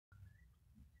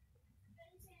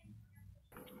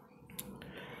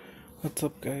What's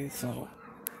up, guys?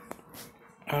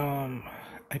 Um,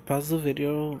 I paused the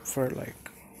video for like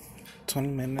 20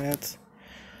 minutes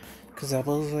because I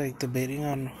was like debating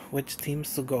on which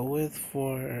teams to go with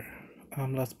for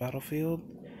last battlefield,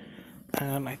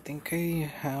 and I think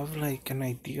I have like an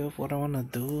idea of what I want to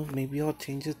do. Maybe I'll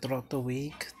change it throughout the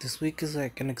week. This week is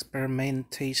like an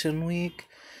experimentation week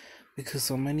because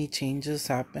so many changes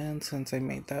happened since I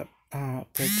made that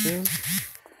purchase.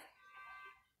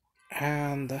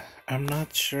 And I'm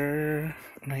not sure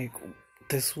like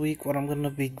this week what I'm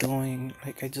gonna be doing.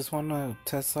 Like I just wanna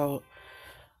test out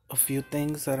a few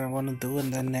things that I wanna do,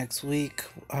 and then next week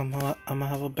I'm gonna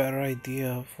have a better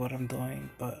idea of what I'm doing.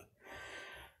 But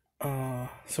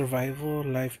survival,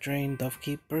 life drain, dove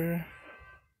keeper,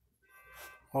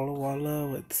 Walla Walla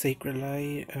with sacred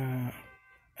light,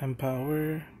 and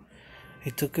power. I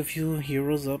took a few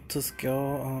heroes up to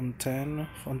skill 10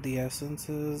 from the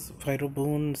essences. Vital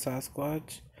Boon,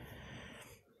 Sasquatch.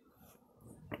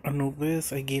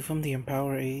 Anubis, I gave him the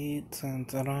Empower 8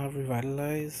 since I don't have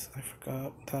Revitalize. I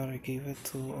forgot that I gave it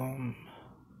to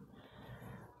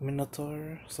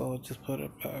Minotaur, so I'll just put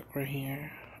it back right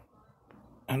here.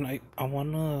 And I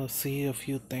wanna see a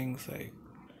few things like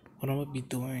what I'm gonna be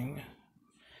doing.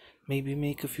 Maybe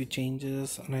make a few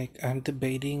changes. Like I'm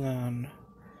debating on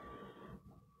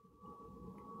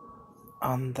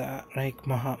that, like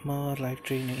Mahatma, Life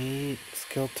Drain 8,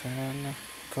 Skill 10,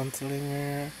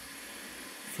 Gunslinger,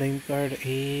 Flame Guard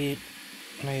 8.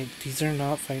 Like these are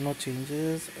not final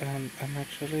changes, and I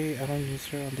don't use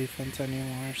her on defense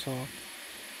anymore, so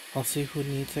I'll see who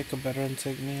needs like a better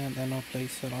insignia and then I'll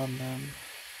place it on them.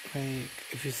 Like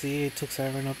if you see, I took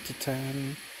Siren up to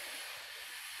 10.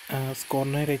 Skull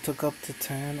Knight I took up to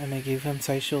 10, and I gave him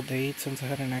Side Shield 8 since I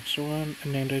had an extra one,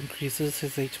 and it increases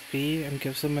his HP and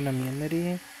gives him an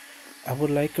immunity. I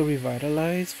would like a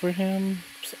Revitalize for him.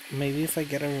 So maybe if I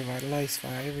get a Revitalize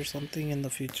 5 or something in the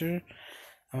future,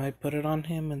 I might put it on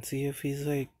him and see if he's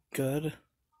like good,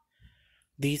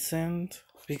 decent,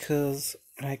 because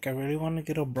like I really want to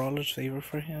get a Brawler's Favor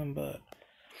for him. But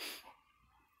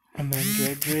and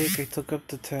then Drake I took up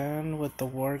to 10 with the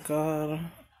War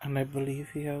God, and I believe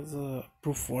he has a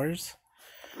Brute Force.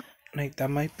 Like that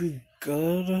might be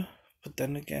good, but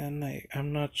then again, like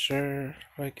I'm not sure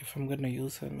like if I'm gonna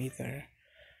use him either.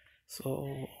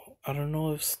 So I don't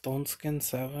know if Stone Skin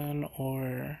 7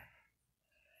 or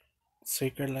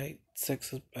Sacred Light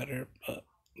 6 is better, but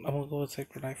I'm gonna go with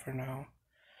Sacred Light for now.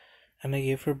 And I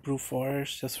gave her Brute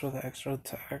Force just for the extra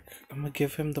attack. I'm gonna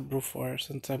give him the Brute Force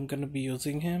since I'm gonna be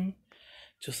using him,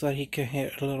 just so that he can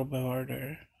hit a little bit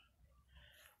harder.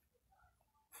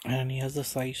 And he has a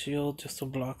Sight Shield just to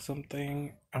block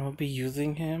something. I'm gonna be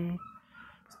using him,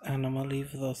 and I'm gonna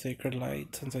leave the Sacred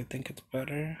Light since I think it's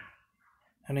better.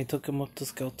 And I took him up to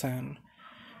skill 10.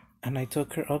 And I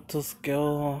took her up to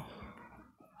skill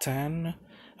 10.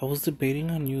 I was debating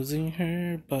on using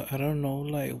her, but I don't know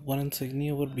like what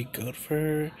insignia would be good for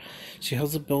her. She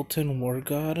has a built-in War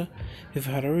God. If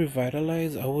I had her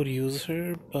revitalize, I would use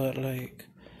her, but like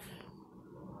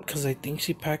because I think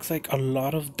she packs like a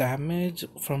lot of damage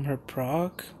from her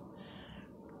proc,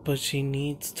 but she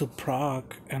needs to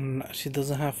proc and she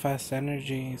doesn't have fast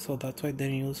energy, so that's why I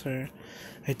didn't use her.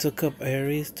 I took up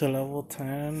Ares to level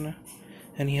 10,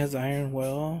 and he has Iron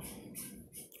Will.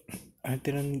 I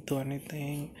didn't do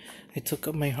anything. I took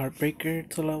up my Heartbreaker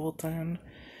to level 10,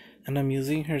 and I'm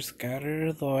using her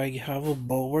Scatter, though I have a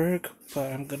Bulwark,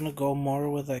 but I'm gonna go more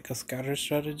with like a Scatter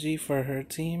strategy for her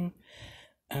team,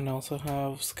 and also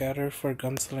have Scatter for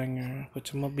Gunslinger,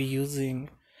 which I'm gonna be using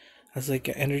as like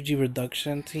an energy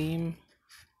reduction team.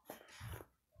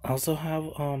 I also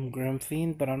have Grim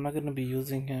Fiend, but I'm not gonna be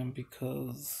using him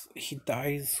because he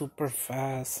dies super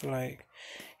fast. Like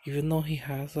even though he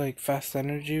has like fast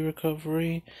energy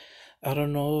recovery, I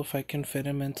don't know if I can fit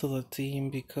him into the team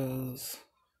because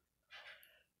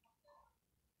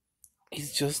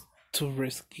he's just too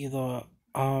risky though.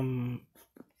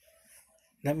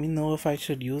 Let me know if I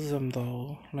should use him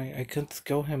though. Like I could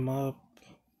skill him up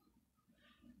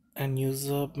and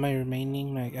use up my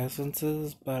remaining like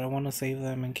essences, but I want to save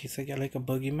them in case I get like a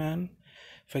boogeyman.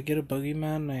 If I get a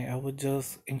boogeyman, I would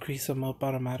just increase them up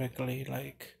automatically.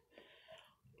 Like,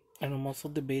 and I'm also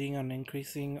debating on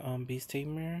increasing Beast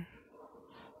Tamer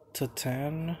to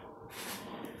 10,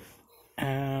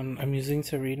 and I'm using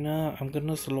Serena. I'm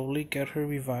gonna slowly get her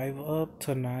revive up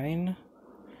to 9,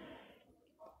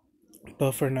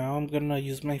 but for now I'm gonna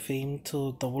use my fame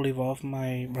to double evolve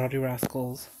my Rowdy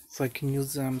Rascals so I can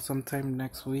use them sometime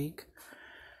next week.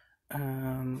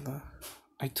 And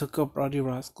I took up Rowdy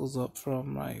Rascals up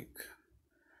from like,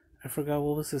 I forgot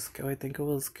what was his skill. I think it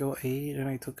was skill 8, and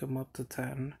I took him up to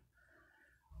 10.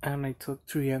 And I took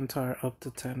Triantar up to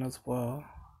 10 as well.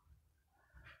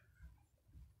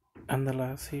 And the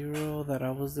last hero that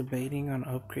I was debating on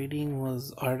upgrading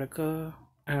was Artica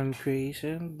and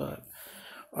Creation, but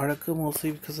Artica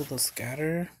mostly because of the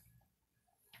scatter.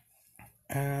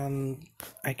 And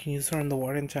I can use her in the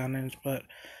Warden Challenge, but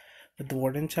with the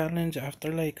Warden Challenge,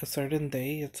 after like a certain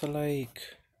day, it's like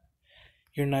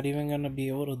you're not even gonna be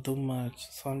able to do much.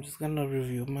 So I'm just gonna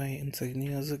review my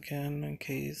insignias again in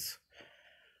case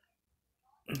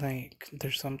like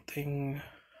there's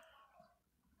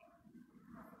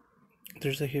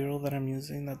a hero that I'm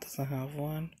using that doesn't have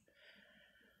one.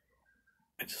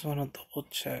 I just wanna double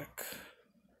check.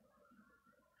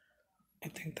 I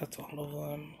think that's all of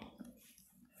them.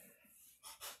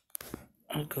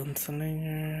 A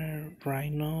Gunslinger,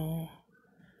 Rhino,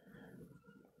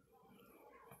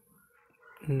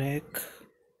 Nick,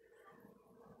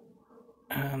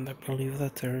 and I believe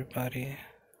that's everybody.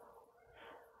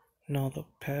 No, the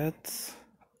pets.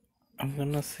 I'm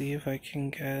gonna see if I can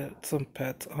get some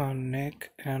pets on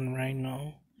Nick and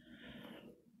Rhino.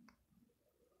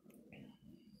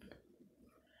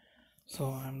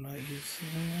 So I'm not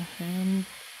using him.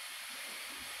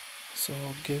 So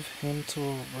I'll give him to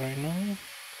Rhino.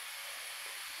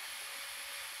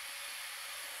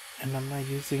 And I'm not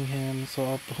using him, so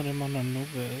I'll put him on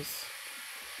Anubis.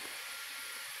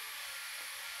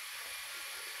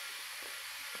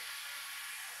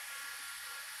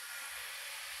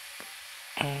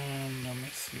 And let me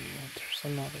see, there's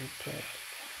another pet.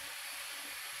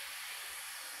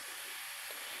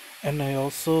 And I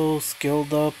also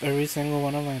skilled up every single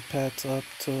one of my pets up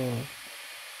to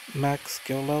max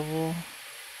skill level,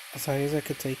 as high as I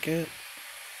could take it.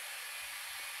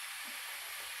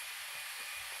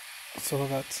 So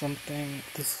that's something,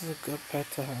 this is a good pet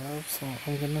to have, so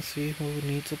I'm gonna see who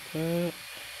needs a pet.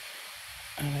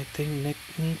 And I think Nick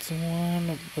needs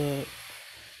one, but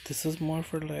this is more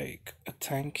for like a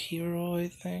tank hero, I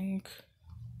think.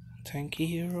 Tanky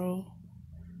hero.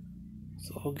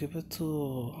 So I'll give it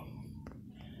to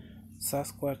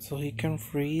Sasquatch so he can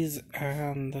freeze,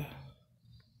 and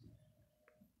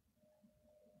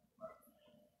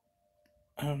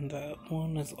that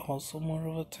one is also more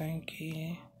of a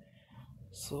tanky.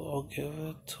 So I'll give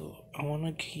it to, I want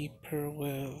to keep her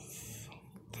with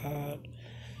that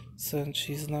since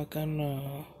she's not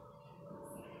gonna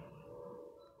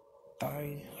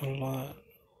die a lot.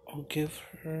 I'll give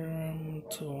her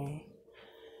to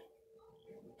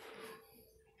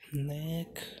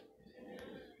Nick.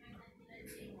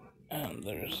 And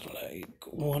there's like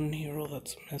one hero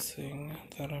that's missing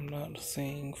that I'm not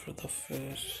seeing for the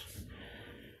fish.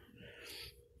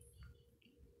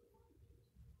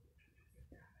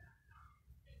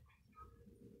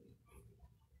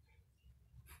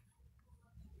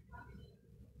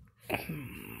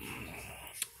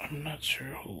 I'm not sure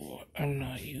who I'm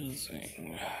not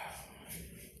using.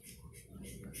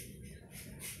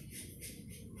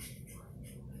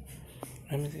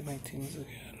 Let me see my teams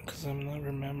again, because I'm not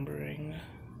remembering.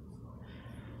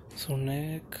 So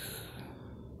Nick,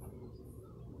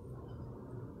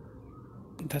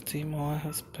 that team all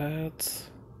has pets.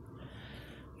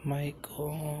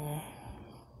 Michael.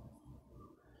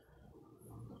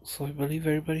 So I believe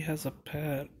everybody has a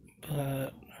pet,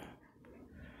 but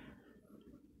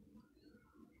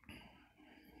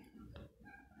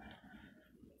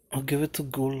I'll give it to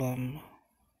Gulam.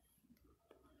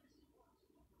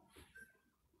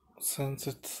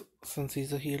 Since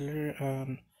he's a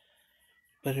healer,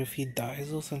 but if he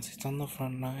dies though, since he's on the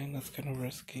front line, that's kind of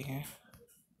risky.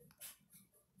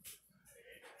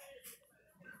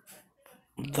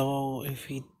 Though if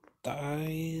he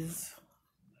dies,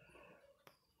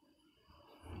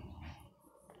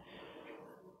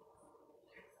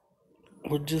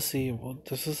 we'll just see. Well,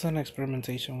 this is an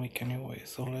experimentation week anyway,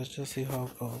 so let's just see how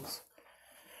it goes.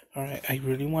 Alright, I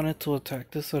really wanted to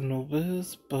attack this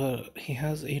Anubis, but he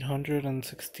has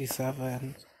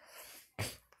 867.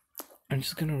 I'm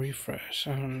just gonna refresh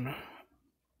on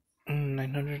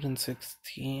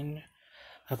 916.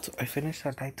 I finished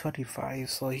at 925,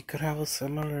 so he could have a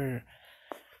similar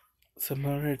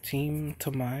team to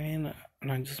mine.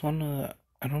 And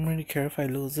I don't really care if I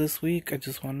lose this week, I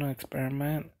just wanna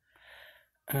experiment.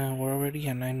 And we're already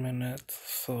at 9 minutes,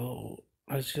 so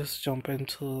let's just jump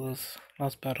into this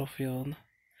last battlefield.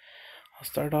 I'll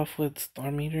start off with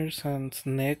Storm Eater since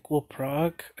Nick will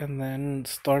proc, and then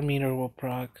Storm Eater will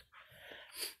proc.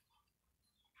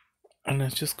 And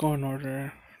let's just go in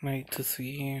order, like, to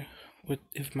see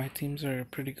if my teams are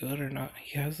pretty good or not.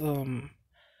 He has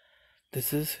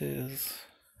this is his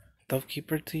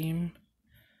Dovekeeper team.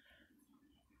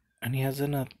 And he has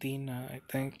an Athena. I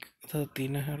think the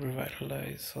Athena had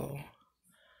revitalized, so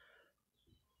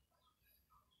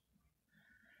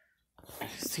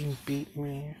his team beat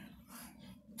me.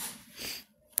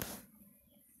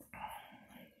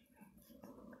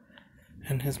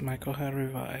 And his Michael had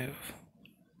revive.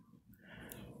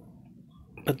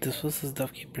 But this was his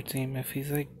Duffkeeper team. If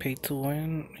he's like paid to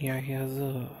win, yeah, he has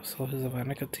a. So his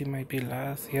Avanica team might be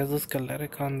last. He has a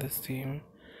Skeletic on this team.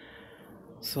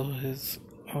 So his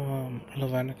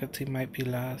Lavanica team might be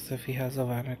last if he has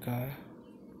Avanica.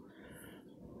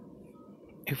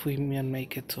 If we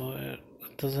make it to it,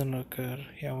 it doesn't look good.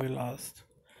 Yeah, we lost.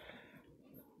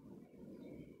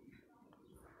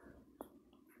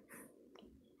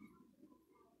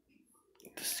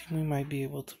 This team we might be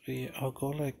able to beat. I'll go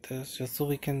like this just so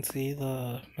we can see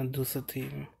the Medusa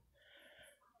team.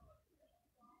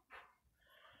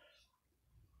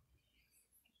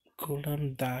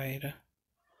 Golem died.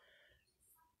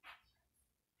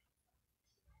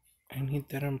 And he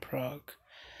didn't proc.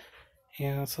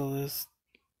 Yeah, so this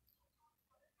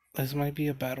might be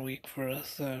a bad week for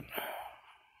us then.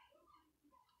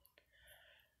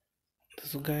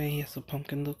 This guy, he has a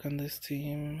Pumpkin Duke on this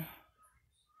team.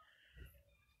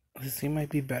 This team might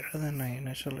be better than I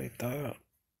initially thought.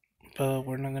 But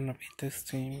we're not gonna beat this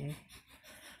team.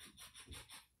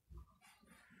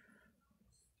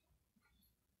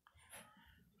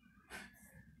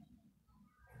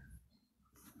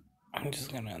 I'm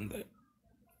just gonna end it.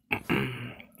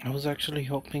 I was actually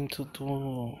hoping to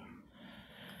do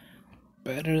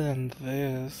better than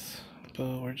this,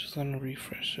 but we're just gonna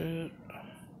refresh it.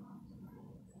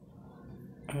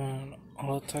 And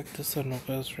I'll attack this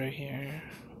Anubis right here,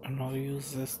 and I'll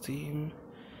use this team,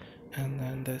 and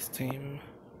then this team.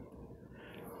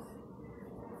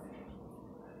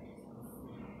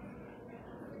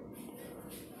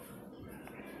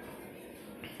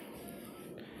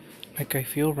 Like, I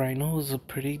feel Rhino is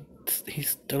he's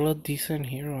still a decent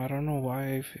hero. I don't know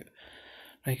why.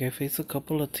 Like, I face a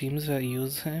couple of teams that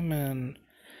use him, and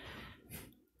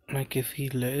like, if he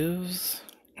lives,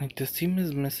 like, this team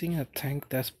is missing a tank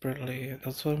desperately.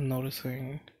 That's what I'm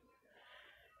noticing.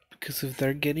 Because if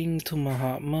they're getting to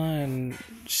Mahatma and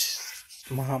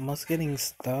Mahatma's getting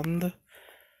stunned,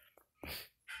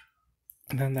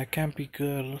 then that can't be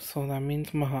good. So that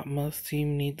means Mahatma's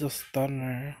team needs a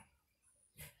stunner.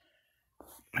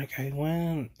 Like, I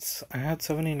had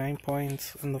 79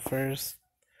 points in the first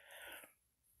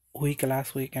week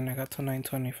last week, and I got to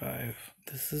 925.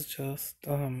 This is just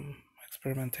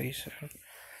experimentation.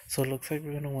 So it looks like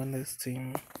we're gonna win this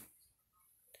team.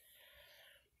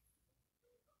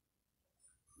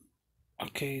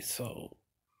 Okay, so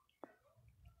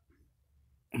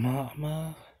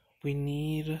Mama, we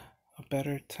need a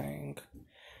better tank.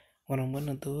 What I'm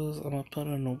gonna do is I'm gonna put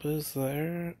Anubis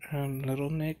there, and Little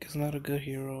Nick is not a good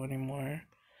hero anymore.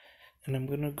 And I'm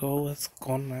gonna go with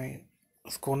Skull Knight.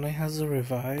 Skull Knight has a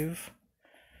revive.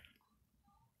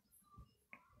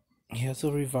 He has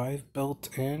a revive built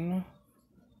in.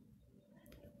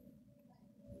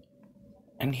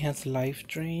 And he has life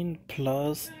drain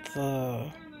plus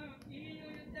the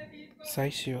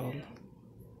side shield.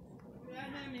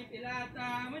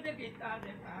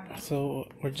 So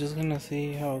we're just gonna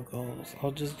see how it goes.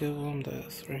 I'll just give him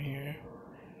this right here.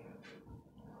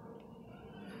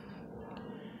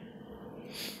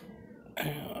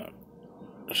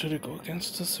 Should it go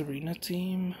against the Serena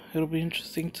team? It'll be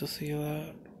interesting to see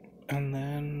that. And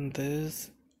then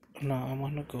this, no, I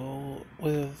wanna go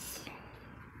with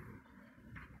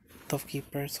Tough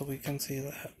Keeper so we can see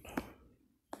that.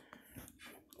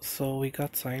 So we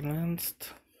got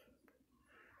silenced.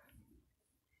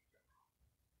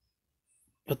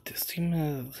 But this team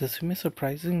is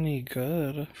surprisingly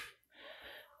good.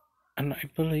 And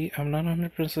I'm not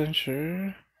 100%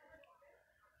 sure,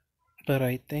 but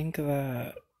I think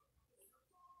that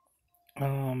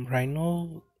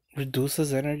Rhino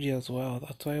reduces energy as well.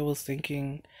 That's why I was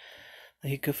thinking that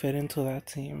he could fit into that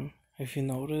team. If you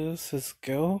notice his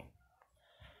skill,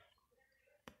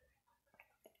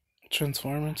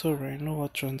 transform into a Rhino will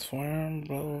transform,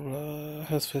 blah blah blah,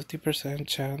 has 50%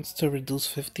 chance to reduce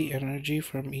 50 energy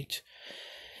from each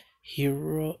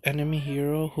enemy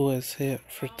hero who is hit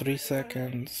for 3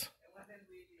 seconds.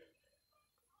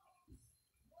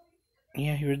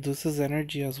 Yeah, he reduces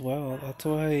energy as well. That's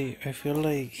why I feel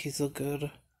like he's a good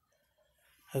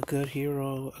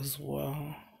hero as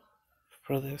well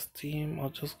for this team. I'll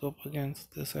just go up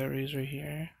against this Ares right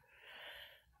here.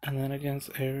 And then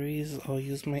against Ares, I'll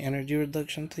use my energy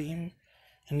reduction team.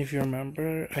 And if you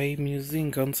remember, I'm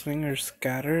using Gunslinger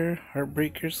Scatter,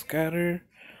 Heartbreaker Scatter.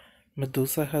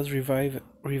 Medusa has Revive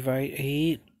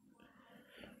 8.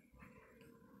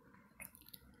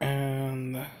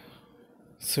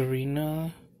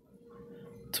 Serena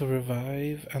to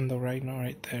revive, and the Rhino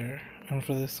right there. And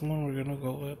for this one, we're gonna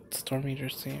go with Storm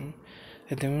Eater's team.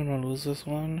 I think we're gonna lose this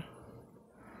one,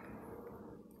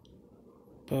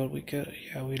 but we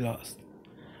lost.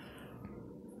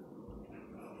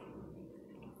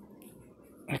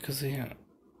 Because and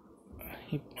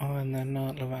then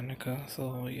not Lavanica,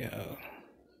 so yeah.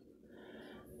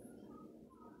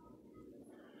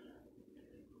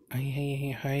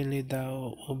 I highly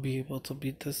doubt we'll be able to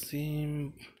beat this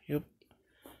team. Yep.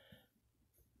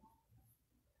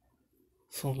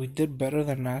 So we did better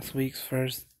than last week's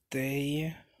first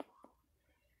day,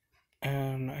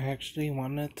 and I actually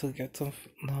wanted to get to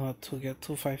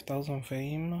 5,000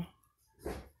 fame,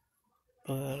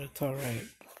 but it's alright.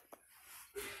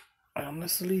 I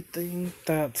honestly think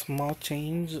that small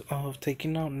change of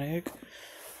taking out Nick,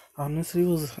 honestly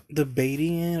was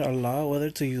debating it a lot whether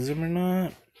to use him or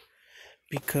not,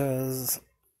 because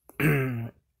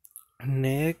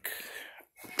Nick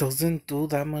doesn't do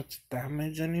that much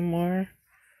damage anymore,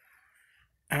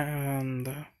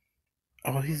 and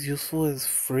all he's useful is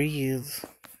freeze.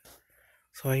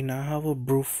 So I now have a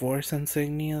brute force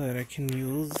insignia that I can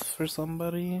use for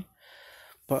somebody.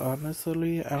 But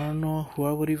honestly, I don't know who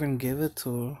I would even give it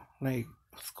to. Like,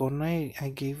 Skull Knight, I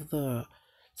gave the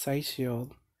side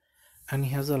shield, and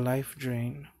he has a life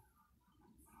drain.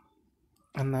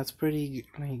 And that's pretty,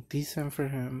 like, decent for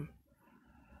him.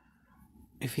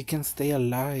 If he can stay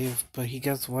alive, but he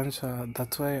gets one shot,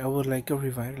 that's why I would like a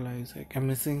Revitalize. Like, I'm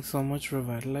missing so much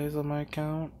Revitalize on my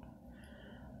account.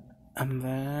 And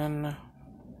then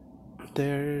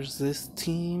there's this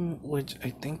team, which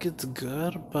I think it's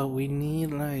good, but we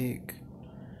need, like,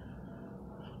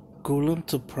 Golem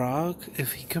to proc.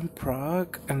 If he can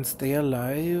proc and stay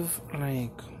alive,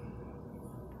 like,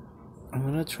 I'm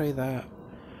gonna try that.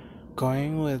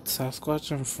 Going with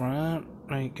Sasquatch in front,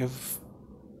 like, if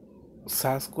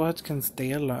Sasquatch can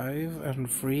stay alive and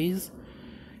freeze,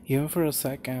 even for a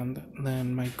second,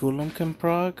 then my Golem can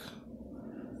proc,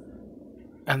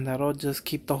 and that'll just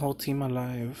keep the whole team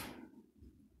alive.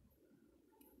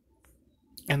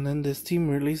 And then this team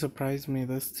really surprised me.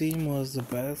 This team was the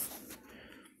best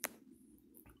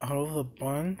out of the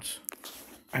bunch.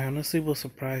 I honestly was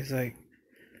surprised. Like,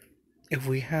 if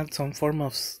we had some form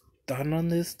of stun on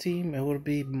this team, it would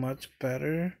be much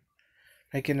better.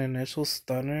 Like an initial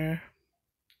stunner.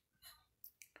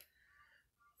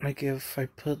 Like, if I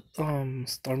put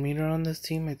Storm Eater on this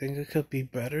team, I think it could be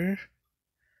better.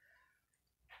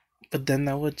 But then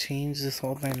that would change this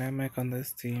whole dynamic on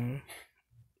this team.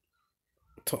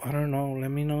 So I don't know. Let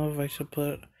me know if I should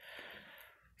put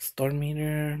Storm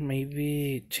Eater,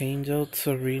 maybe change out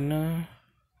Serena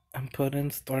and put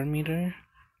in Storm Eater.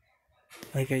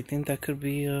 Like, I think that could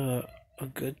be a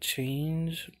good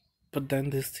change. But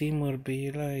then this team would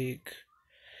be like,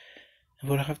 it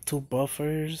would have two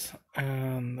buffers,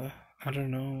 and I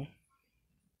don't know.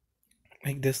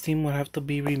 Like, this team would have to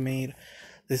be remade.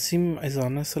 This team is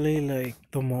honestly like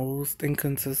the most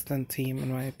inconsistent team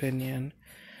in my opinion.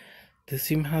 This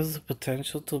team has the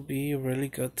potential to be a really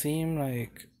good team.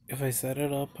 Like, if I set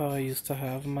it up how I used to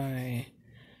have my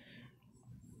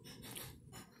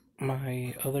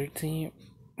other team,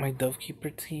 my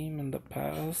Dovekeeper team in the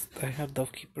past, I had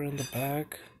Dovekeeper in the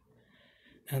back,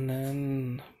 and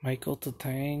then Michael to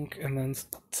tank, and then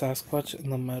Sasquatch in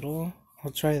the middle.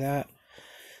 I'll try that.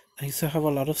 I used to have a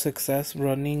lot of success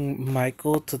running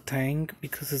Michael to tank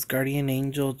because his Guardian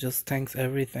Angel just tanks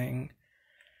everything.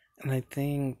 And I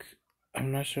think,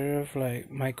 I'm not sure if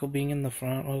like Michael being in the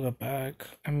front or the back,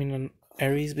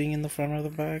 Ares being in the front or the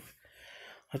back.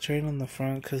 I'll try it on the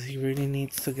front because he really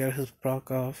needs to get his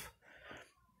proc off.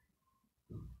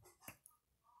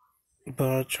 But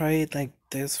I'll try it like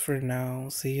this for now,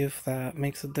 see if that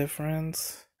makes a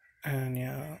difference. And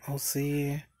yeah, I'll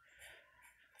see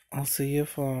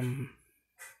if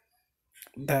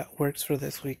that works for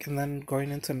this week, and then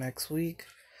going into next week,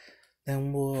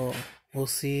 then we'll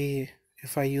see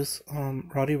if I use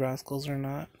Rowdy Rascals or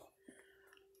not.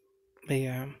 But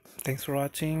yeah, thanks for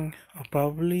watching. I'll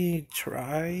probably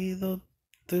try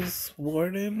this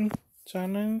Warden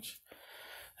challenge.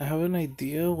 I have an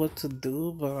idea what to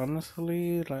do, but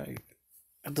honestly, like,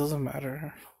 it doesn't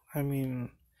matter. I mean,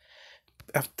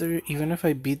 even if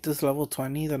I beat this level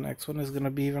 20, the next one is gonna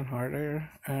be even harder,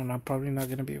 and I'm probably not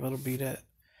gonna be able to beat it.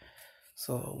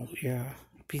 So yeah,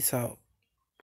 peace out.